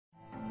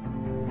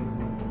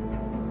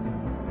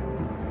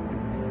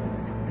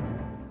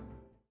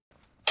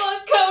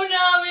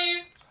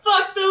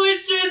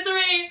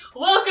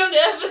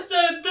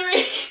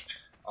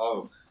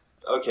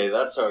Okay,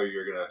 that's how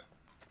you're gonna...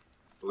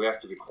 We have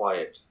to be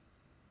quiet.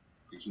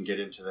 We can get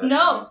into that.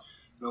 No!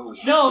 No, we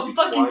have to be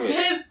fucking quiet.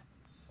 pissed!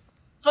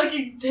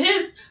 Fucking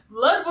pissed!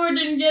 Bloodborne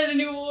didn't get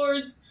any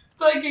awards!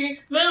 Fucking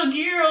Metal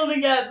Gear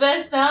only got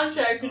Best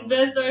Soundtrack and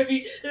Best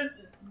RPG...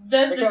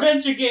 Best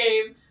Adventure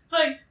Game!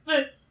 But...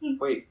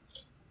 Wait,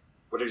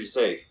 what did you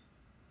say?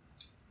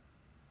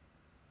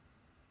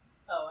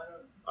 Oh,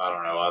 I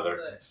don't know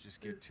either. Let's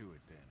just get to it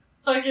then.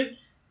 Fucking...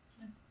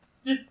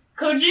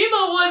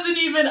 Kojima wasn't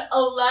even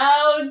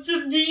allowed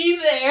to be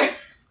there!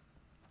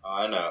 Oh,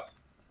 I know.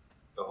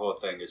 The whole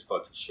thing is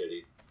fucking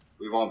shitty.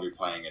 We won't be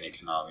playing any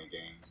Konami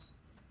games.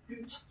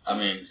 I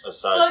mean,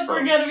 aside from...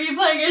 we're gonna be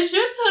playing a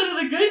shit ton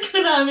of the good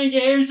Konami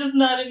games, just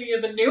not any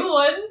of the new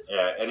ones.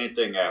 Yeah,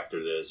 anything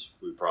after this,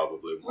 we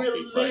probably won't We're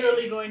be playing.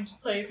 literally going to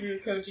play through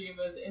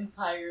Kojima's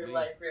entire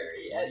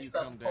library at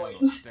some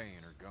point. Is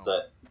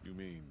that... You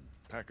mean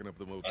packing up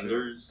the motel,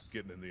 Enders?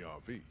 getting in the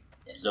RV?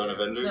 Zone of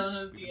Enders?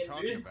 Zone of the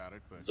Enders.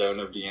 Zone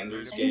of the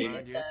Enders I game?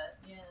 get that,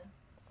 yeah.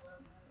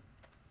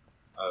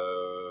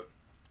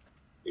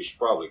 We should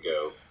probably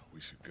go. We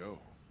should go.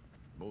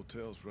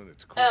 Motel's run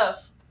its course. Oh.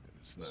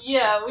 It's not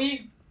Yeah,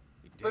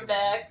 we're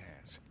back.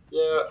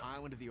 Yeah.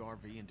 Pile into the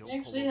RV and don't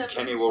Actually pull over.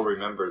 Kenny will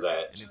remember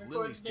that. And if Recorded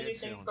Lily's dead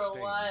anything set on for a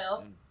staying, while.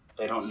 then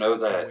They don't know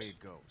that's the that. way it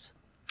goes.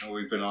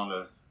 We've been on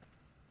a...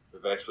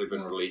 We've actually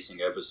been releasing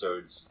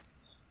episodes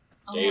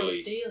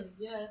Almost daily,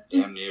 yeah.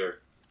 damn near.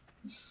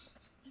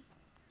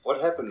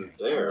 What happened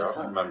there? I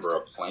don't remember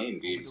a plane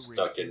being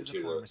stuck into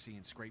the... Pharmacy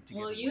and scrape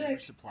together Well, you whatever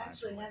actually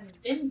supplies are left.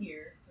 haven't been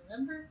here,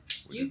 remember?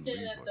 We You've didn't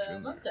been leave at much the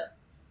in there. motel.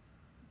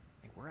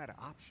 Hey, we're out of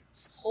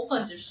options. A whole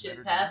bunch of Something's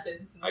shit's better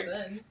happened since I-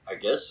 then. I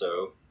guess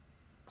so.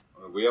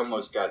 I mean, we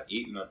almost got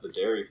eaten at the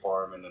dairy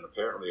farm, and then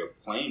apparently a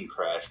plane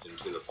crashed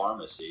into the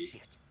pharmacy.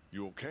 Shit,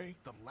 You okay?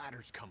 the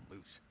ladder's come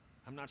loose.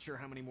 I'm not sure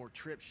how many more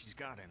trips she's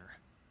got in her.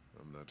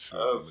 I'm not sure.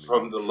 how many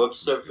From the more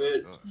looks trips of we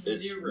it, got.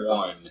 it's 0.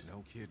 1.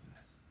 No kidding.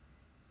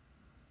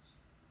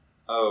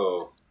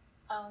 Oh,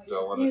 Oh, Do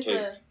I wanna here's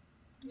take-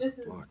 this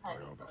is a Blocked by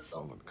tiny all the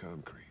puzzle. fallen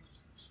concrete.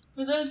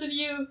 For those of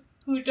you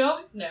who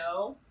don't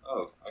know,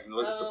 oh, I can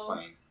look at the Oh.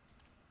 plane.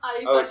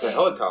 I Oh, it's a fucking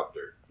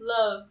helicopter.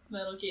 love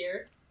Metal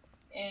Gear.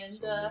 And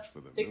So much for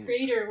the the military.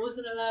 creator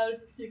wasn't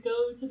allowed to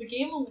go to the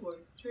Game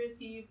Awards to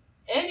receive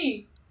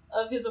any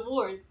of his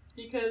awards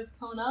because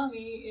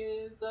Konami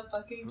is a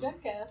fucking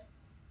jackass.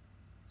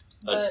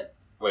 That's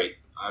wait.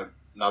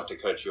 Not to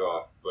cut you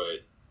off,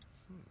 but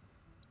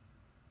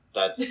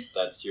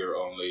that's your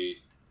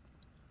only.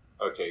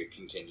 Okay,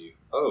 continue.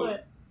 Oh,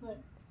 What?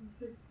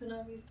 Because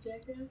Konami's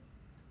jackass?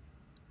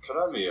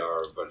 Konami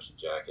are a bunch of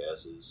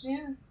jackasses.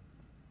 Yeah.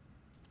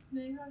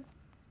 They are.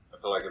 I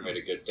feel like I made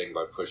a good thing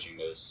by pushing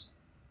this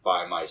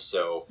by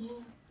myself.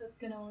 Yeah, that's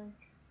gonna work.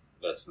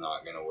 That's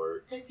not gonna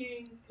work.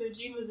 Fucking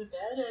Kojima's a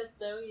badass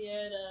though. He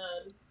had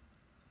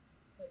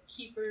like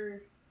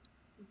Kiefer.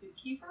 Is it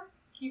Kiefer?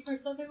 Kiefer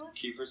Sutherland?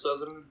 Kiefer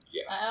Sutherland?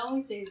 Yeah. I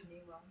always say his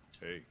name wrong.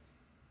 Hey,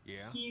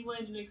 Yeah? He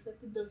went and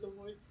accepted those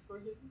awards for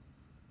him.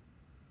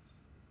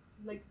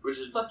 Like Which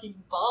is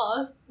fucking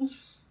boss.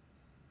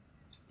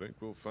 think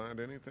we'll find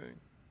anything?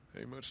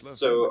 Ain't much left.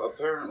 so. in there.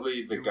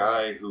 Apparently, the You're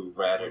guy right. who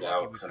ratted We're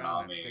out lucky we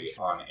found that Konami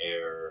station. on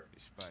air.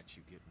 Despite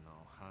you getting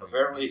all high.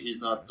 Apparently,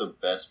 he's not the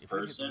best If we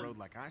hit the person. road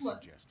like I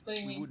What? suggested, What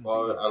do you we mean? wouldn't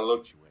Well, be in I this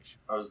looked- situation.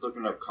 I was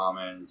looking up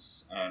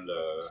comments and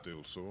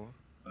Still sore?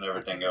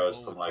 everything else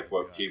from like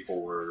what people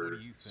What were do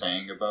you think?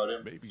 saying about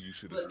him. Maybe you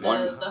should have But stayed.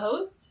 One- the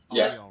host?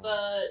 Yeah.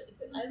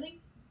 Is it Nightling?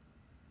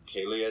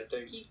 Kaylee, I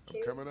think.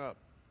 I'm coming up.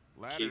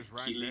 Ladder's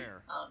right Keely.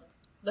 there. I don't know.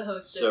 The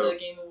host So- of the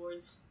Game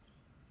Awards.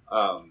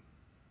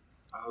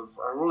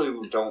 I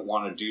really don't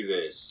want to do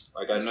this.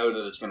 Like, I know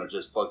that it's gonna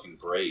just fucking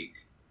break.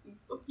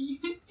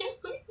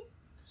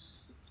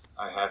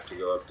 I have to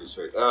go up this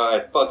way. Oh,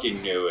 I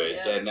fucking knew it.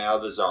 Yeah. And now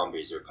the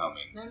zombies are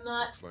coming. They're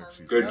not. Looks like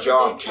she's- Good No,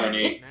 job, they're coming.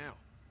 Kenny. Now,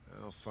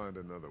 I'll find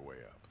another way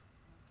up.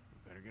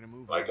 we better get a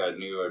move Like on. I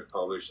knew I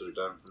probably should have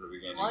done from the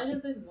beginning. Why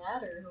does it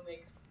matter who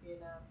makes the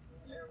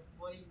announcement or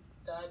what he's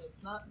done?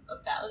 It's not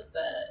about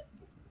that.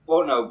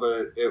 Well, no,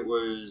 but it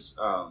was,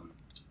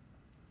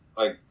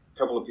 like, a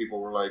couple of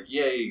people were like,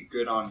 yay,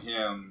 good on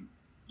him.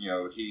 You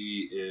know,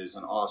 he is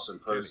an awesome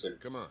person.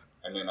 Kenny, come on.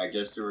 And then I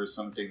guess there was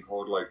something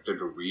called, like, the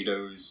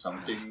Doritos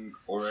something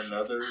or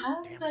another. How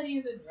is Damn that it.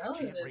 even Can't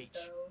relevant, reach.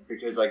 though?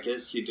 Because I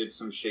guess he did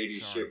some shady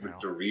Sorry, shit with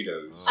pal.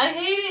 Doritos. I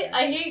hate it.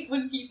 I hate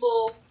when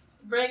people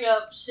bring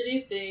up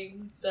shitty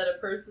things that a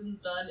person's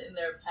done in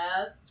their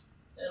past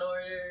in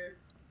order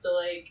to,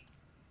 like,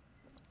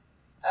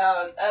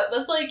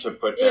 that's like To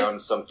put if- down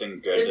something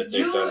good that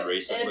they've done and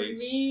recently.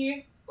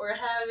 me were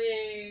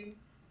having,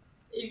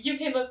 if you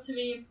came up to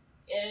me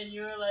and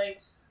you were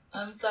like,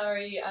 "I'm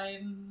sorry,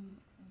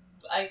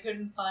 I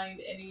couldn't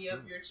find any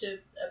of your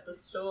chips at the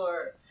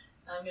store,"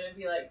 I'm gonna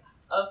be like,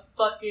 "Of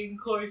fucking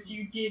course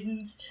you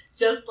didn't."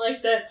 Just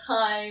like that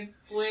time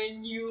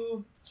when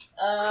you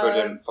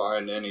Couldn't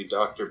find any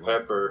Dr.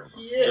 Pepper.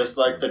 yeah. Just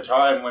like the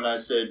time when I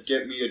said,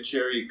 get me a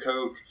cherry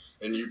Coke,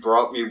 and you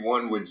brought me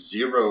one with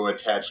 0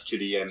 attached to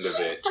the end of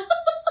it.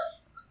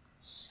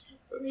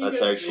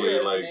 That's actually,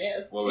 like,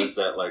 what was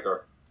that, like,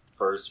 our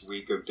first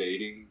week of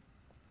dating.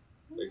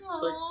 It's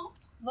like, No.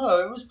 no,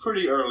 it was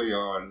pretty early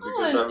on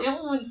because I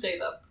wouldn't say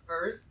the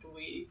first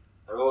week.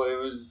 well, it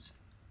was.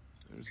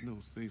 There's no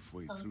safe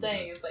way I'm through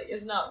saying that. it's like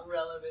it's not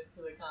relevant to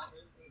the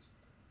conversation.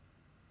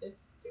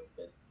 It's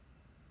stupid.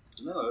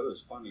 No, it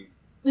was funny.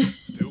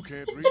 Still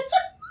can't reach?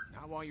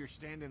 Not while you're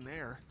standing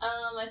there.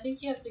 I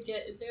think you have to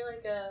get. Is there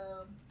like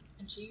a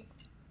jeep?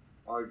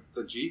 Like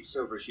the Jeep's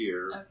over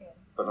here, Okay.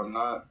 but I'm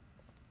not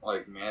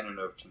like man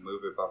enough to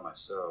move it by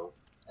myself.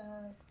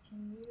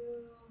 Can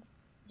you?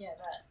 Yeah,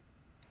 that.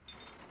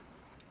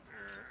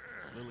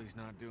 Lily's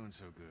not doing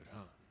so good,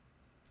 huh?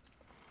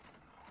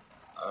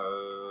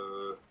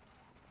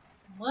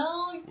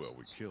 Well,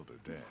 We killed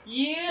her dad.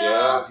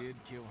 yeah. We did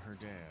kill her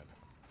dad.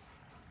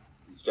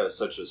 He's got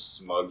such a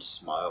smug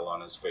smile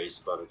on his face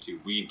about it too.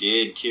 We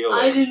did kill him.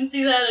 I didn't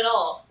see that at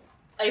all.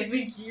 I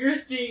think you're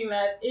seeing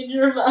that in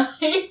your mind.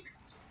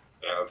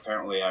 Yeah,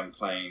 apparently I'm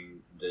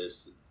playing the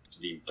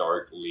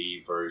Dark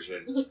Lee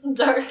version.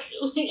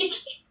 Darkly.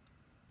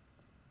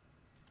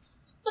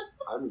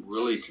 I'm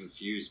really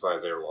confused by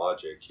their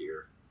logic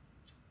here.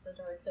 The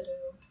Dark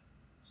Hoodoo.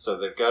 So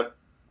they've got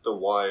the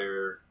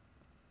wire.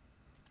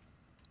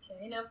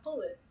 Okay, now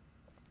pull it.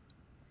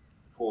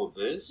 Pull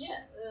this?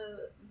 Yeah,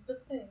 the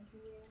thing. Can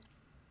you...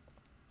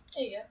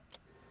 There you go.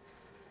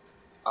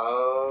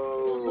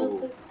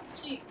 Oh.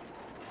 The Jeep.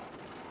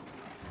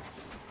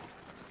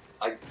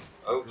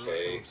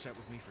 Okay. Upset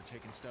with me for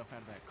taking stuff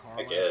out of that car.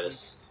 I last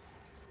guess.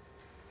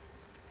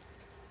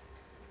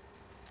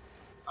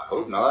 I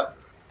hope not. week.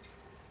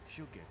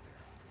 She'll get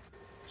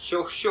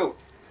there. She'll.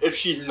 If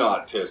she's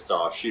not pissed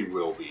off, she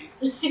will be.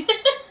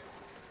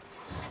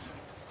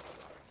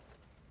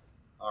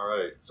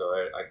 Alright, so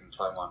I can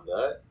climb on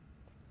that?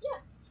 Yeah.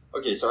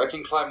 Okay, so I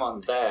can climb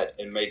on that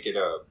and make it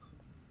up.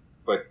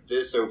 But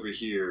this over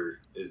here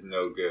is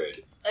no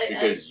good.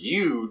 Because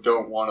you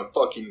don't want to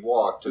fucking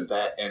walk to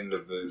that end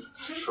of the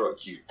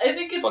truck, you I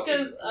think it's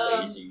fucking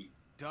because lazy.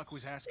 Duck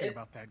was asking it's,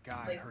 about that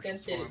guy like, at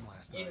Herschel's dented farm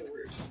last night.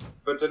 inward.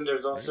 But then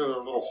there's also a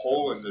little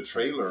hole in the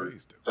trailer.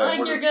 That Like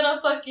you're would've-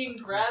 gonna fucking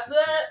grab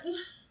that with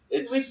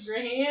it's your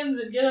hands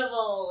and get them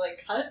all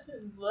like cut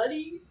and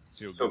bloody.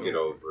 He'll He'll get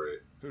over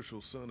it.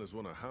 Herschel's son is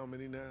one of how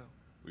many now?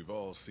 We've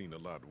all seen a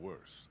lot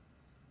worse.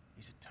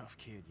 He's a tough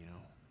kid, you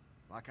know.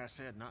 Like I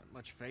said, not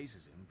much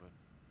phases him, but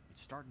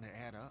it's starting to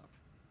add up.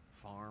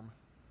 Farm,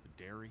 the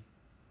dairy.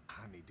 I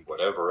need to get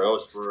Whatever to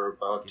else first. we're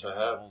about Get to out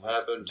have all this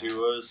happen to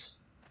madness. us.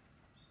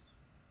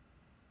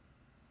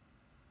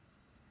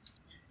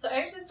 So I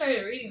actually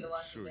started reading The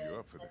Walking Sure Dead. you're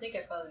up for I think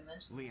this. I probably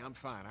mentioned. Lee, I'm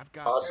fine. I've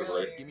got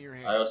Possibly. this. Give me your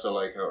hand. I also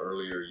like how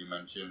earlier you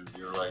mentioned,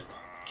 you're like,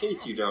 in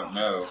case you don't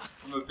know,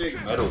 I'm a big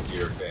Metal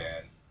Gear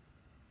fan.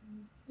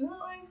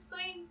 Will I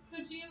explain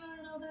Kojima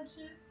and all that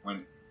shit?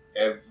 When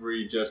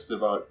just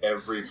about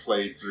every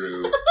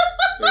playthrough,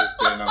 there's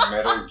been a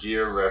Metal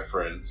Gear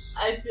reference.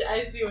 I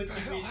see what What the you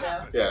hell mean now.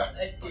 happened? Yeah.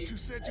 I see. Thought you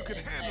said you could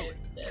handle it.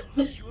 understand.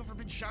 Have you ever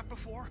been shot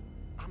before?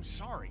 I'm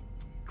sorry.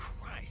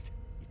 Christ.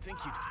 You think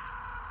you'd...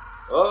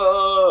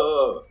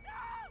 Oh!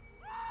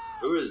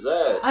 Who is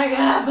that? I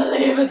can't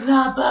believe it's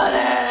not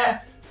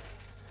butter!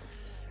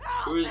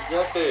 Who is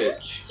that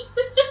bitch?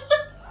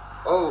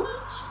 Oh,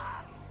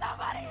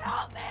 Somebody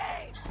help me!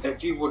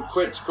 if you would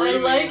quit I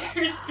screaming. like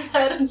her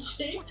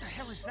strategy What the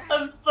hell is that?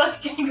 of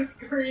fucking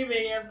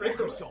screaming everywhere.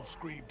 Walkers don't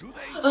scream, do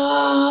they?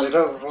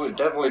 They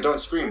definitely don't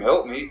scream,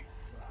 help me.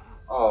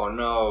 Oh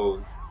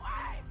no.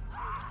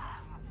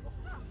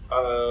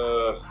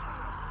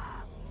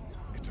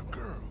 It's a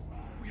girl.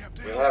 We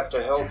have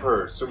to help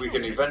her so we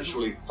can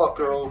eventually fuck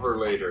her over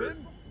later.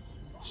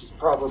 She's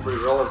probably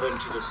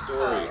relevant to the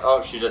story.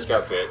 Oh, she just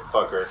got bit.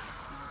 Fuck her.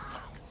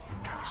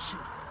 Gotta shoot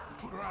her.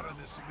 Put her out of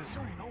this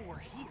misery. No, we're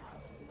here.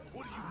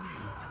 What do you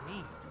mean? I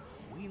mean,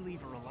 we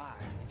leave her alive,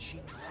 and she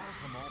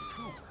draws them all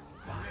to her,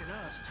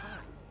 buying us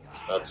time.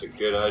 That's a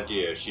good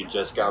idea. She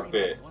just got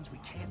bit. The ones we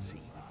can't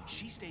see,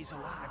 she stays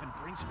alive and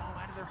brings them all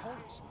out of their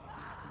holes.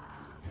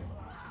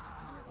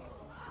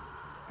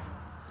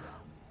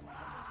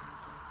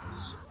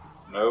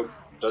 Nope.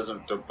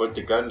 Doesn't put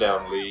the gun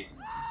down, Lee.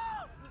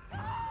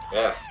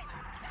 Yeah.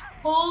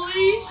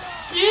 Holy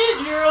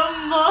shit, you're a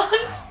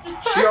monster!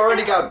 She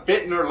already got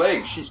bit in her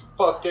leg. She's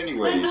fucked That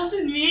anyways.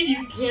 doesn't mean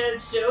you can't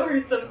show her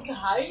some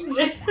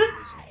kindness.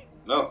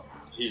 No,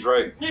 he's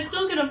right. They're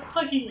still gonna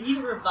fucking eat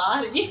her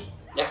body.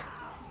 Yeah.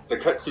 The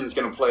cutscene's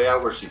gonna play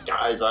out where she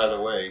dies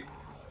either way.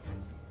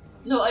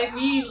 No, I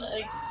mean,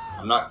 like,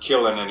 I'm not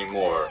killing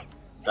anymore.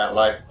 That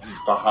life is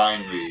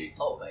behind me.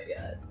 oh my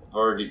god. I've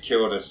already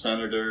killed a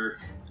senator.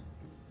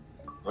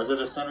 Was it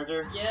a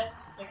senator? Yeah,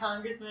 the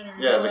congressman or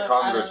Yeah, the what?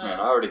 congressman. I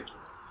don't know.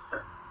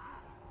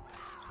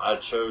 I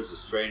chose a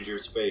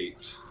stranger's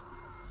fate.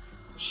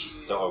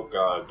 She's, oh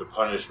god, the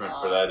punishment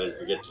for that is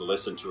we get to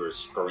listen to her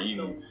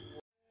scream.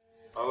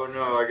 Oh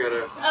no, I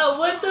gotta... Oh,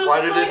 what the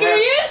Why did fuck it are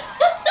you?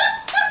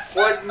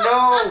 What?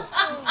 No!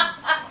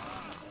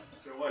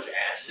 So much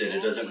acid,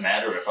 it doesn't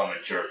matter if I'm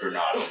a jerk or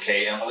not,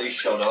 okay, Emily?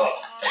 Shut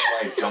up. That's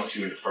why I dumped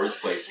you in the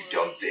first place, you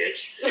dumb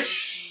bitch.